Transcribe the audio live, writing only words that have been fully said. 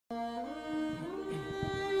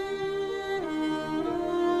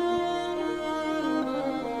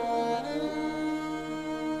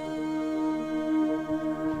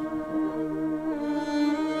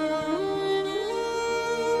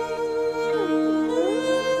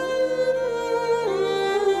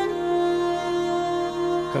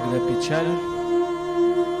Когда печаль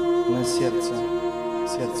на сердце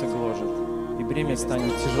гложет, и бремя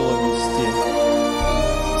станет тяжело нести.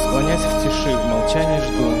 Склонясь в тиши, в молчании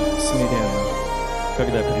жду смиренно,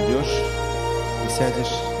 когда придешь и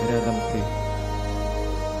сядешь рядом ты.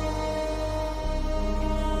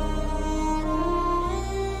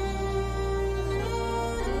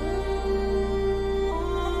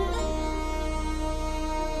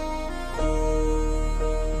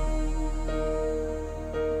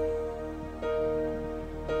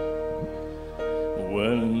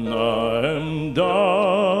 When I'm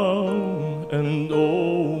down and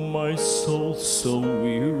oh my soul so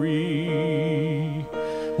weary,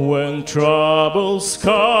 when troubles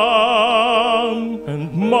come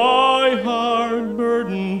and my heart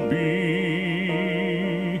burdened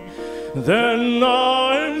be, then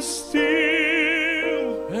I'm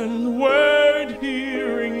still and wait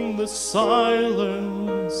hearing the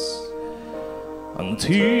silence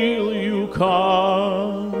until you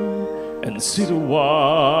come and sit a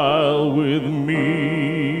while with me.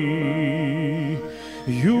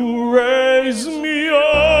 You raise me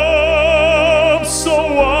up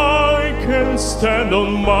so I can stand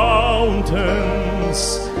on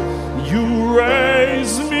mountains. You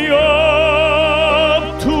raise me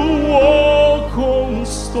up to walk on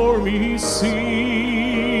stormy seas.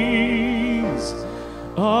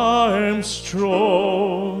 I am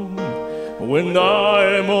strong when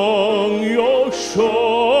I'm on your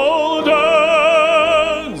shoulders.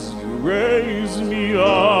 You raise me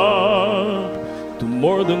up to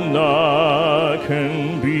more than I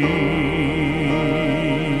can be.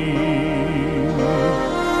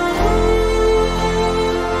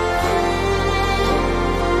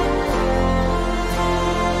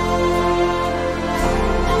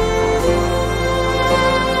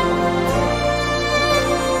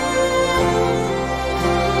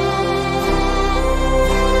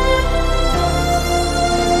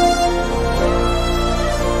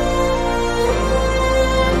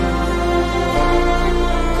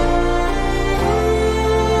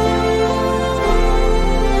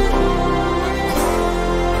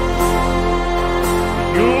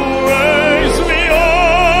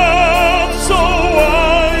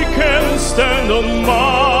 Stand on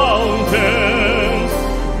mountains,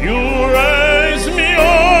 you raise me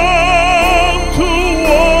up to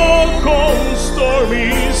walk on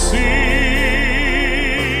stormy seas.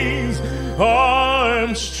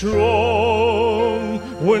 I'm strong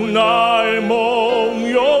when I'm on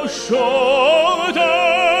your shoulders.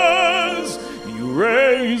 You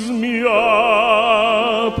raise me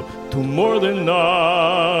up to more than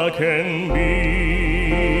I can be.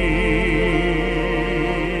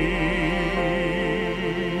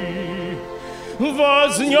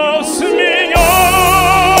 Вознес меня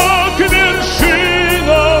к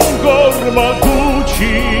вершинам гор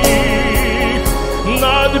могучих,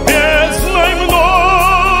 над бездной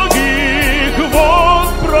многих вод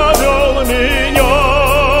провел меня.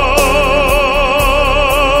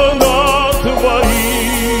 На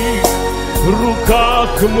твоих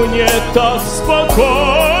руках мне так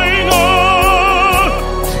спокойно,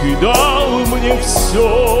 ты дал мне все,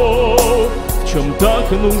 в чем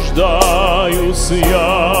так нуждаюсь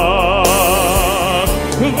я.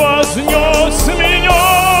 Вознес меня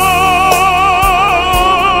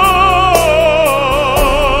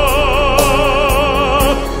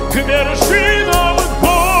к вершинам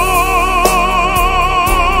гор.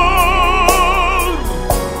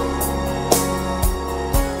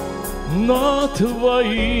 На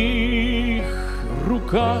твоих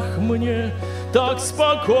руках мне так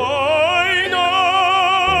спокойно,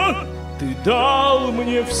 ты дал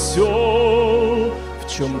мне все, в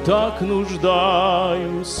чем так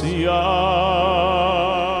нуждаюсь я.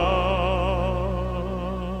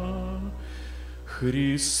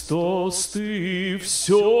 Христос, ты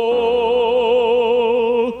все,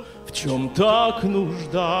 в чем так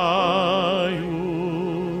нуждаюсь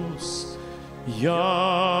я.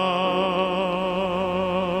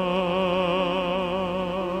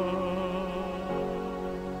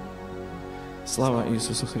 Слава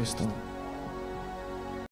Иисусу Христу!